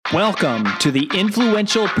Welcome to the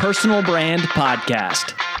Influential Personal Brand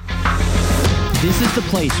Podcast. This is the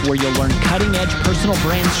place where you'll learn cutting-edge personal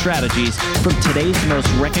brand strategies from today's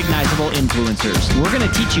most recognizable influencers. We're going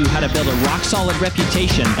to teach you how to build a rock-solid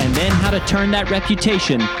reputation and then how to turn that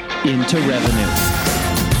reputation into revenue.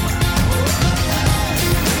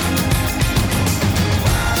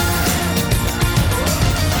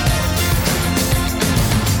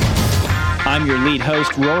 I'm your lead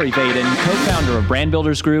host, Rory Vaden, co-founder of Brand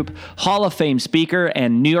Builders Group, Hall of Fame speaker,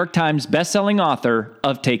 and New York Times bestselling author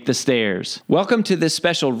of Take the Stairs. Welcome to this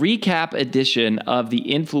special recap edition of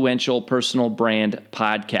the Influential Personal Brand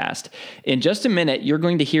Podcast. In just a minute, you're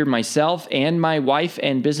going to hear myself and my wife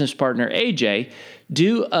and business partner, AJ,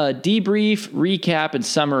 do a debrief, recap, and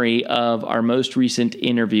summary of our most recent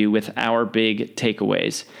interview with our big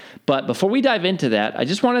takeaways. But before we dive into that, I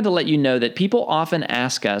just wanted to let you know that people often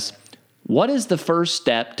ask us, what is the first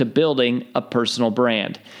step to building a personal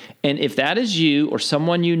brand? And if that is you or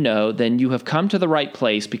someone you know, then you have come to the right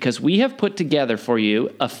place because we have put together for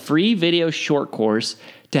you a free video short course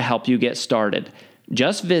to help you get started.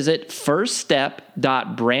 Just visit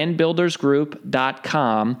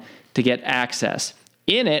firststep.brandbuildersgroup.com to get access.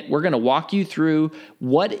 In it, we're going to walk you through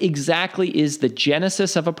what exactly is the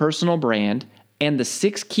genesis of a personal brand and the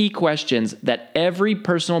 6 key questions that every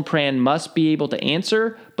personal brand must be able to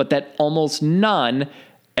answer, but that almost none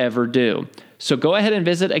ever do. So go ahead and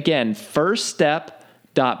visit, again,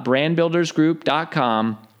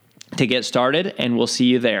 firststep.brandbuildersgroup.com to get started, and we'll see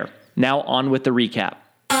you there. Now on with the recap.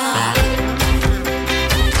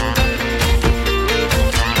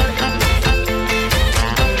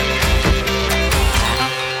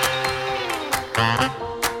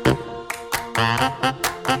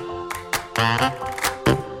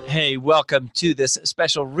 Hey, welcome to this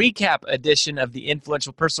special recap edition of the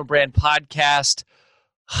Influential Personal Brand Podcast.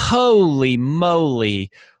 Holy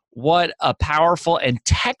moly, what a powerful and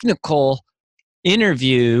technical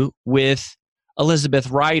interview with Elizabeth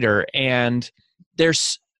Ryder. And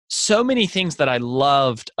there's so many things that I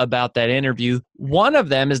loved about that interview. One of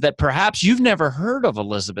them is that perhaps you've never heard of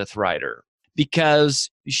Elizabeth Ryder,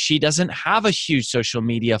 because she doesn't have a huge social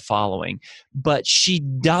media following, but she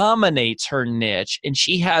dominates her niche and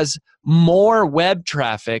she has more web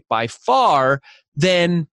traffic by far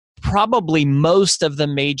than probably most of the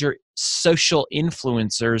major social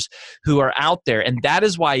influencers who are out there. And that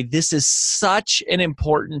is why this is such an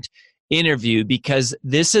important interview, because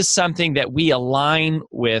this is something that we align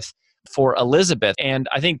with for Elizabeth. And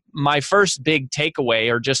I think my first big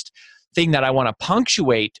takeaway, or just thing that I want to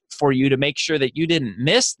punctuate for you to make sure that you didn't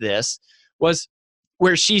miss this, was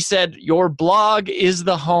where she said, your blog is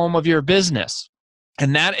the home of your business.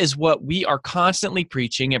 And that is what we are constantly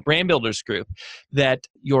preaching at Brand Builders Group, that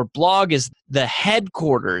your blog is the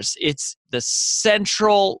headquarters. It's the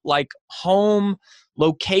central, home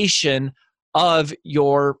location of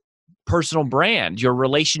your personal brand, your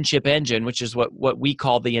relationship engine, which is what we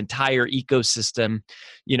call the entire ecosystem.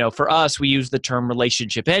 You know, for us, we use the term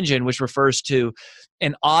relationship engine, which refers to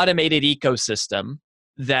an automated ecosystem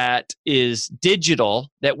that is digital,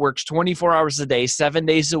 that works 24 hours a day, 7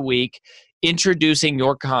 days a week, introducing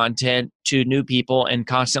your content to new people and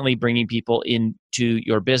constantly bringing people into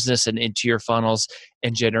your business and into your funnels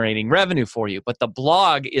and generating revenue for you. But the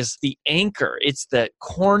blog is the anchor. It's the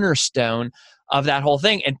cornerstone of that whole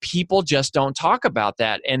thing. And people just don't talk about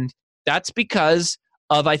that. And that's because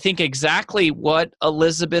of, I think, exactly what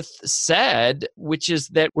Elizabeth said, which is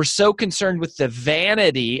that we're so concerned with the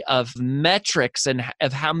vanity of metrics and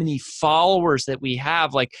of how many followers that we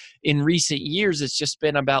have. Like in recent years, it's just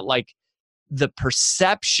been about the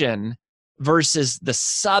perception versus the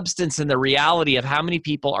substance and the reality of how many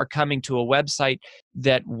people are coming to a website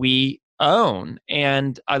that we own.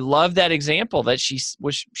 And I love that example that she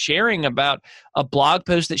was sharing about a blog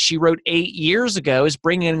post that she wrote 8 years ago is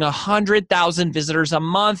bringing 100,000 visitors a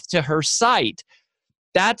month to her site.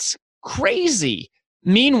 That's crazy.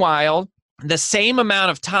 Meanwhile, the same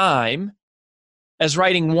amount of time as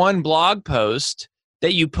writing one blog post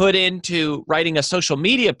that you put into writing a social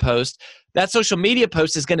media post, that social media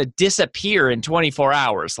post is going to disappear in 24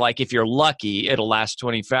 hours. Like if you're lucky, it'll last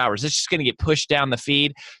 24 hours. It's just going to get pushed down the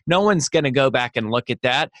feed. No one's going to go back and look at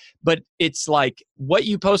that. But it's like what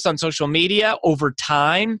you post on social media over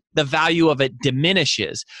time, the value of it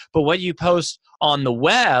diminishes. But what you post on the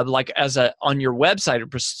web, on your website, or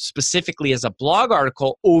specifically as a blog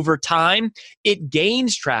article, over time, it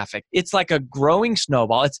gains traffic. It's like a growing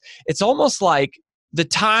snowball. It's almost like the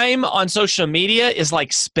time on social media is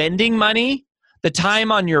like spending money. The time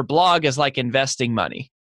on your blog is like investing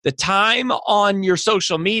money. The time on your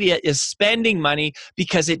social media is spending money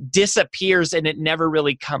because it disappears and it never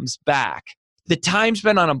really comes back. The time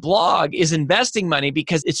spent on a blog is investing money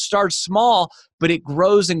because it starts small, but it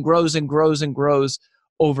grows and grows and grows and grows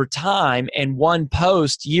over time. And one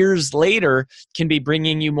post years later can be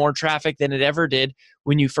bringing you more traffic than it ever did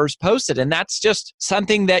when you first posted. And that's just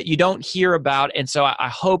something that you don't hear about. And so I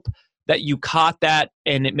hope that you caught that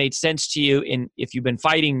and it made sense to you. And if you've been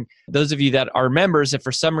fighting, those of you that are members, if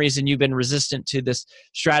for some reason you've been resistant to this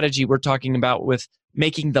strategy we're talking about with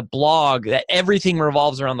making the blog, that everything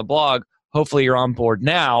revolves around the blog, hopefully you're on board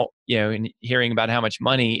now, and hearing about how much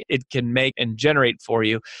money it can make and generate for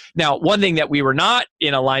you. Now, one thing that we were not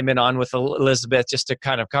in alignment on with Elizabeth, just to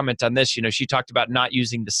kind of comment on this, she talked about not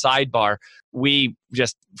using the sidebar. We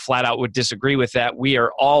just flat out would disagree with that. We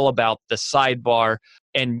are all about the sidebar.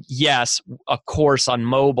 And yes, of course, on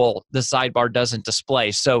mobile, the sidebar doesn't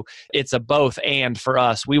display. So it's a both and for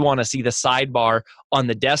us. We want to see the sidebar on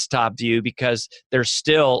the desktop view because there's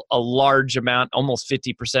still a large amount, almost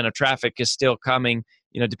 50% of traffic is still coming,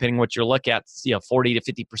 depending on what you look at, 40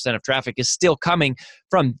 to 50% of traffic is still coming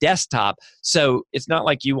from desktop. So it's not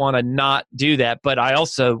like you want to not do that. But I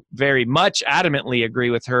also very much adamantly agree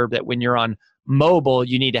with her that when you're on mobile,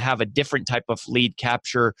 you need to have a different type of lead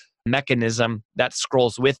capture mechanism that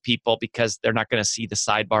scrolls with people because they're not going to see the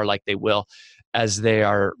sidebar like they will as they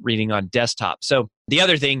are reading on desktop. So the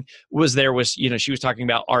other thing was she was talking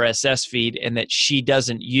about RSS feed and that she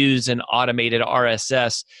doesn't use an automated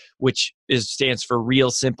RSS, which stands for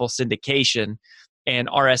Real Simple Syndication. And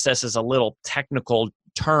RSS is a little technical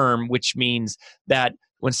term, which means that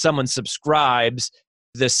when someone subscribes,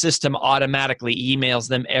 the system automatically emails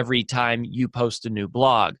them every time you post a new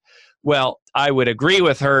blog. Well, I would agree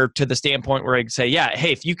with her to the standpoint where I'd say, yeah,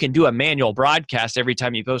 hey, if you can do a manual broadcast every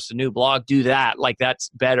time you post a new blog, do that. Like that's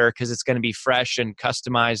better because it's going to be fresh and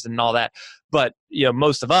customized and all that. But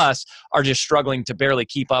most of us are just struggling to barely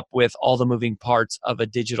keep up with all the moving parts of a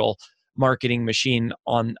digital marketing machine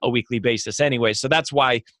on a weekly basis anyway. So that's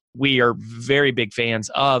why we are very big fans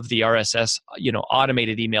of the RSS,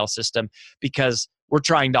 automated email system, because we're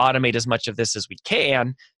trying to automate as much of this as we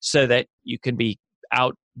can so that you can be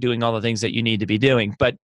out doing all the things that you need to be doing.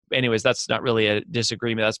 But anyways, that's not really a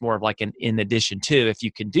disagreement. That's more of like an in addition to. If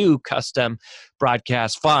you can do custom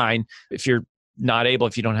broadcasts, fine. If you're not able,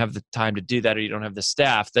 if you don't have the time to do that or you don't have the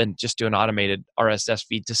staff, then just do an automated RSS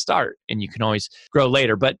feed to start and you can always grow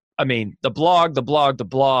later. But I mean, the blog,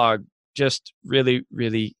 just really,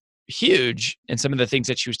 really huge. And some of the things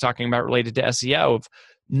that she was talking about related to SEO of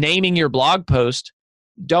naming your blog post,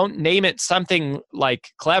 don't name it something like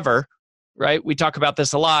clever, right? We talk about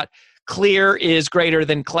this a lot. Clear is greater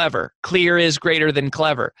than clever. Clear is greater than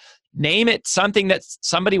clever. Name it something that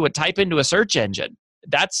somebody would type into a search engine.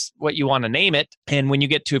 That's what you want to name it. And when you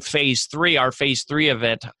get to phase 3, our phase 3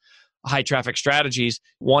 event, high traffic strategies,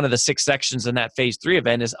 one of the 6 sections in that phase 3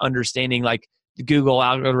 event is understanding like the Google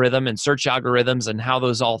algorithm and search algorithms and how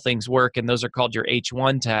those all things work. And those are called your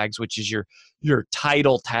H1 tags, which is your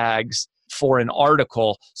title tags for an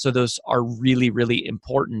article. So those are really, really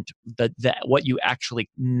important. That what you actually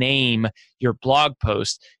name your blog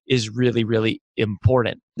post is really, really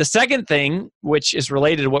important. The second thing, which is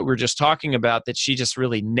related to what we were just talking about, that she just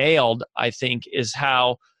really nailed, I think, is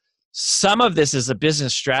how some of this is a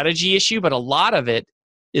business strategy issue, but a lot of it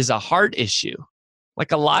is a heart issue.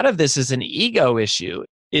 Like a lot of this is an ego issue,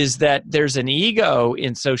 is that there's an ego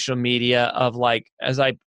in social media of like, as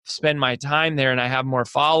I spend my time there and I have more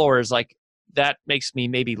followers, like that makes me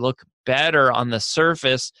maybe look better on the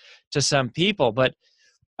surface to some people. But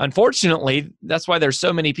unfortunately, that's why there's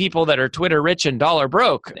so many people that are Twitter rich and dollar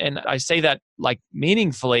broke. And I say that like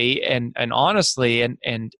meaningfully and honestly and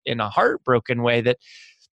in a heartbroken way, that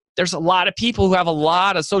there's a lot of people who have a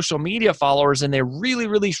lot of social media followers and they really,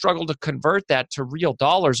 really struggle to convert that to real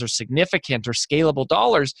dollars or significant or scalable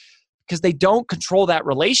dollars because they don't control that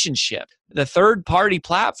relationship. The third-party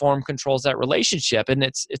platform controls that relationship. And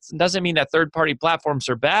it doesn't mean that third-party platforms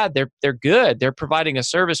are bad. They're good. They're providing a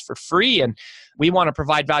service for free, and we want to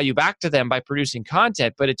provide value back to them by producing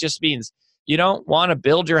content. But it just means you don't want to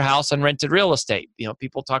build your house on rented real estate.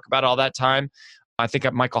 People talk about all that time. I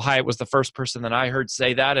think Michael Hyatt was the first person that I heard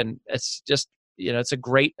say that. And it's just, it's a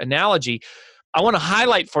great analogy. I want to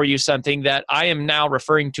highlight for you something that I am now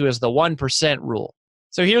referring to as the 1% rule.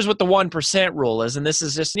 So here's what the 1% rule is, and this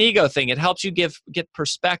is just an ego thing. It helps you get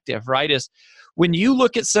perspective, right? Is when you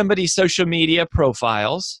look at somebody's social media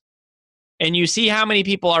profiles and you see how many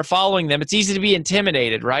people are following them, it's easy to be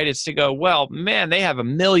intimidated, right? It's to go, well, man, they have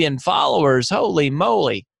 1 million followers. Holy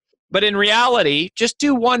moly. But in reality, just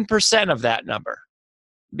do 1% of that number,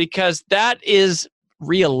 because that is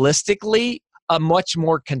realistically a much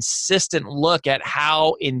more consistent look at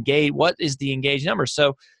how engaged, what is the engaged number.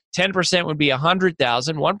 So 10% would be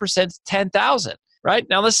 100,000, 1% is 10,000, right?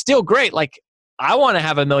 Now that's still great. Like, I want to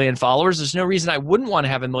have 1 million followers. There's no reason I wouldn't want to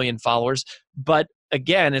have 1 million followers. But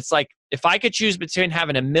again, it's like, if I could choose between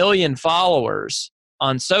having 1 million followers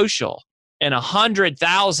on social and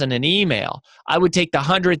 100,000 in email, I would take the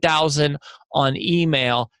 100,000 on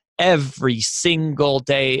email every single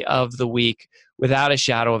day of the week without a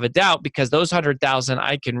shadow of a doubt, because those 100,000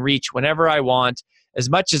 I can reach whenever I want, as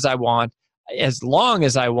much as I want, as long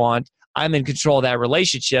as I want. I'm in control of that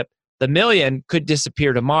relationship. The million could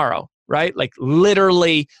disappear tomorrow, right? Like,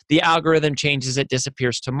 literally, the algorithm changes, it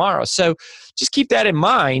disappears tomorrow. So just keep that in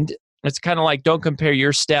mind. It's kind of like, don't compare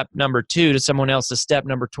your step number 2 to someone else's step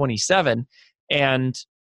number 27. And,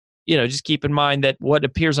 just keep in mind that what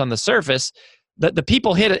appears on the surface, the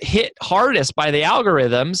people hit hardest by the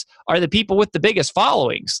algorithms are the people with the biggest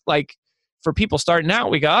followings. Like, for people starting out,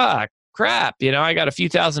 we go, crap, I got a few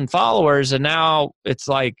thousand followers, and now it's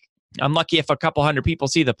like, I'm lucky if a couple hundred people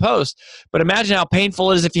see the post. But imagine how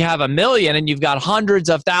painful it is if you have 1 million and you've got hundreds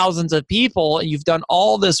of thousands of people and you've done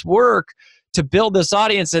all this work to build this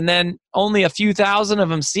audience, and then only a few thousand of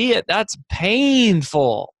them see it. That's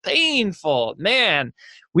painful. Man,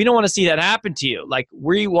 we don't want to see that happen to you. Like,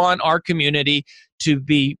 we want our community to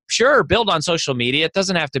be, sure, build on social media. It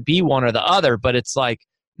doesn't have to be one or the other, but it's like,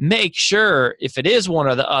 make sure if it is one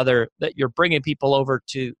or the other that you're bringing people over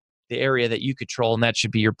to the area that you control, and that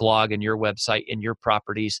should be your blog and your website and your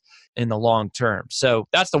properties in the long term. So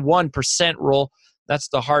that's the 1% rule. That's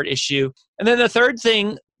the heart issue. And then the third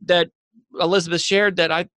thing that Elizabeth shared that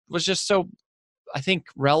I was just so, I think,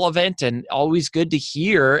 relevant and always good to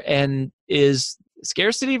hear, and is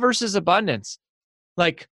scarcity versus abundance.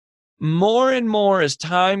 Like, more and more as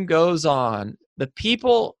time goes on, the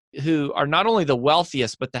people who are not only the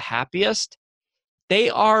wealthiest but the happiest, they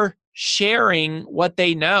are sharing what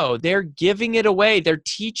they know. They're giving it away. They're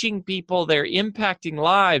teaching people. They're impacting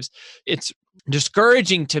lives. It's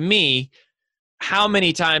discouraging to me how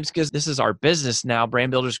many times, because this is our business now, Brand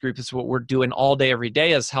Builders Group, is what we're doing all day, every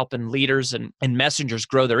day, is helping leaders and messengers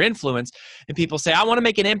grow their influence. And people say, I want to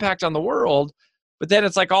make an impact on the world. But then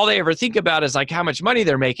it's like, all they ever think about is like how much money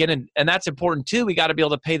they're making. And that's important too. We got to be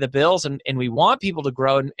able to pay the bills, and we want people to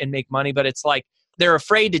grow and make money. But it's like, they're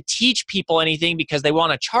afraid to teach people anything because they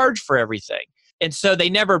want to charge for everything. And so they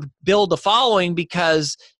never build a following,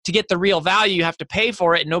 because to get the real value, you have to pay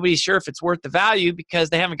for it. And nobody's sure if it's worth the value because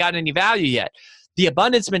they haven't gotten any value yet. The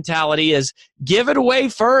abundance mentality is give it away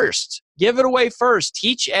first. Give it away first.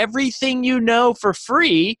 Teach everything you know for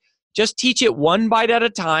free. Just teach it one bite at a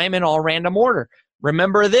time in all random order.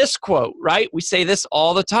 Remember this quote, right? We say this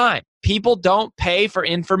all the time. People don't pay for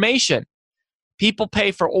information. People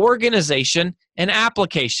pay for organization and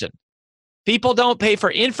application. People don't pay for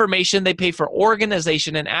information, they pay for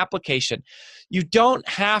organization and application. You don't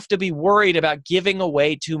have to be worried about giving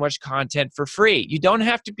away too much content for free. You don't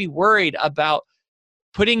have to be worried about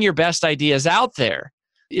putting your best ideas out there.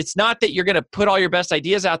 It's not that you're going to put all your best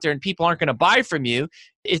ideas out there and people aren't going to buy from you.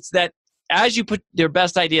 It's that as you put their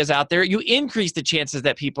best ideas out there, you increase the chances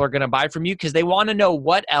that people are going to buy from you, because they want to know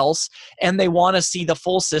what else, and they want to see the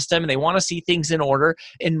full system, and they want to see things in order.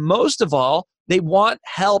 And most of all, they want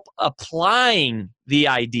help applying the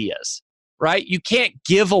ideas, right? You can't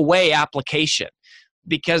give away application,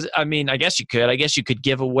 because, I mean, I guess you could. I guess you could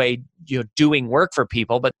give away, doing work for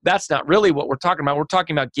people, but that's not really what we're talking about. We're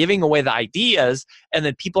talking about giving away the ideas, and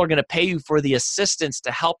then people are going to pay you for the assistance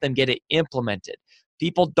to help them get it implemented.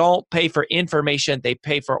 People don't pay for information, they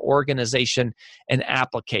pay for organization and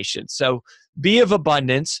application. So be of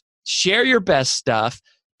abundance, share your best stuff,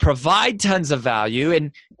 provide tons of value.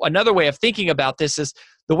 And another way of thinking about this is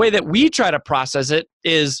the way that we try to process it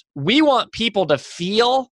is we want people to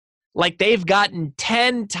feel like they've gotten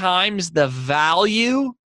 10 times the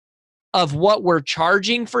value of what we're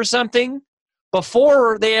charging for something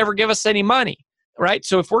before they ever give us any money, right?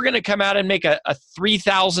 So if we're going to come out and make a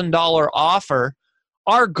 $3,000 offer,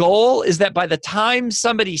 our goal is that by the time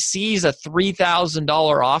somebody sees a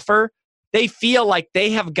 $3,000 offer, they feel like they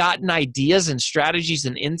have gotten ideas and strategies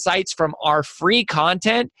and insights from our free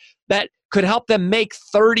content that could help them make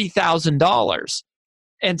 $30,000.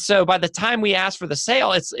 And so by the time we ask for the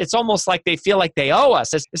sale, it's almost like they feel like they owe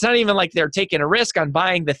us. It's not even like they're taking a risk on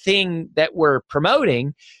buying the thing that we're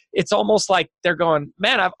promoting. It's almost like they're going,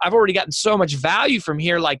 man, I've already gotten so much value from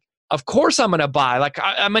here. Like, of course I'm going to buy. Like,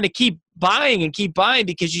 I'm going to keep buying and keep buying,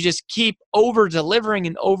 because you just keep over-delivering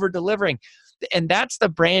and over-delivering. And that's the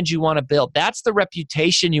brand you want to build. That's the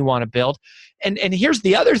reputation you want to build. And here's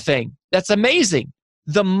the other thing that's amazing.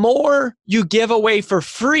 the more you give away for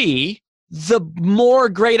free, the more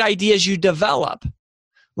great ideas you develop.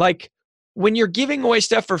 Like when you're giving away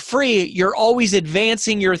stuff for free, you're always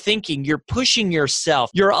advancing your thinking. You're pushing yourself.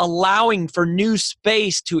 You're allowing for new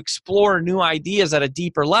space to explore new ideas at a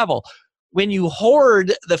deeper level. When you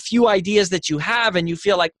hoard the few ideas that you have and you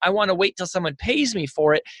feel like, I want to wait till someone pays me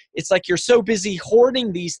for it, it's like you're so busy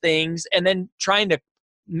hoarding these things and then trying to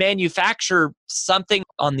manufacture something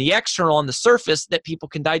on the external, on the surface that people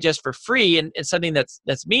can digest for free and something that's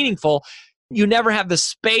meaningful. You never have the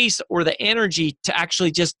space or the energy to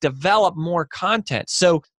actually just develop more content.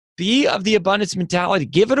 So be of the abundance mentality,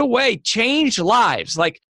 give it away, change lives.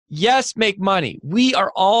 Like, yes, make money. We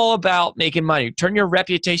are all about making money. Turn your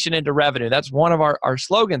reputation into revenue. That's one of our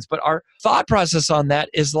slogans. But our thought process on that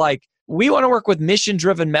is like, we want to work with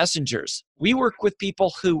mission-driven messengers. We work with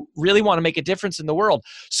people who really want to make a difference in the world.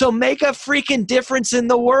 So make a freaking difference in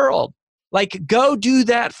the world. Like, go do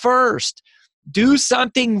that first. Do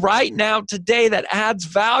something right now today that adds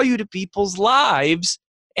value to people's lives.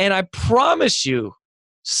 And I promise you,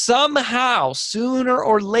 somehow, sooner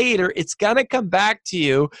or later, it's going to come back to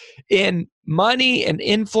you in money and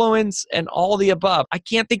influence and all the above. I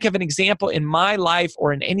can't think of an example in my life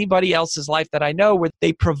or in anybody else's life that I know where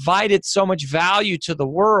they provided so much value to the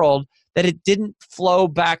world that it didn't flow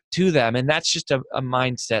back to them. And that's just a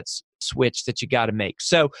mindset switch that you got to make.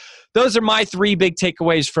 So those are my 3 big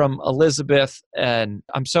takeaways from Elizabeth, and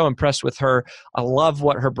I'm so impressed with her. I love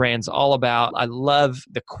what her brand's all about. I love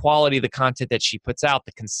the quality of the content that she puts out,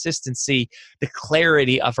 the consistency, the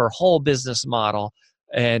clarity of her whole business model,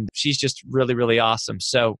 and she's just really, really awesome.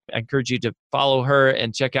 So I encourage you to follow her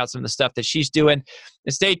and check out some of the stuff that she's doing.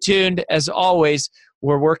 And stay tuned. As always,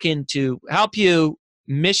 we're working to help you,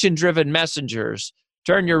 mission-driven messengers,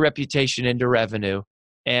 turn your reputation into revenue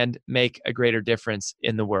and make a greater difference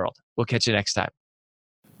in the world. We'll catch you next time.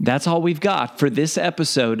 That's all we've got for this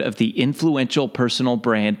episode of the Influential Personal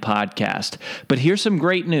Brand Podcast. But here's some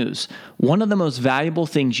great news. One of the most valuable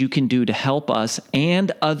things you can do to help us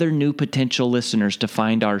and other new potential listeners to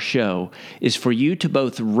find our show is for you to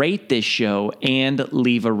both rate this show and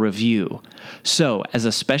leave a review. So, as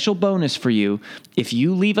a special bonus for you, if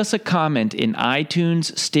you leave us a comment in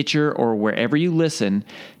iTunes, Stitcher, or wherever you listen,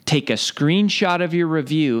 take a screenshot of your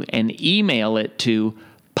review and email it to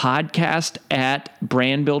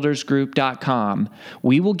podcast@brandbuildersgroup.com.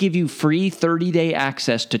 We will give you free 30-day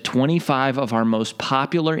access to 25 of our most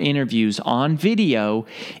popular interviews on video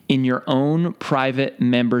in your own private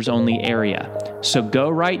members-only area. So go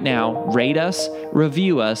right now, rate us,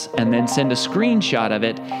 review us, and then send a screenshot of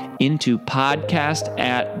it into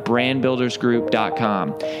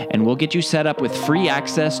podcast@brandbuildersgroup.com. And we'll get you set up with free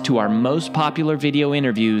access to our most popular video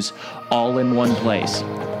interviews all in one place.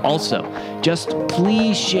 Also, just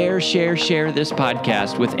please share this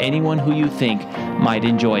podcast with anyone who you think might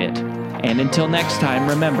enjoy it. And until next time,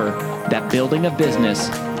 remember that building a business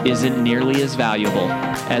isn't nearly as valuable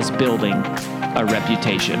as building a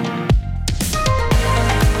reputation.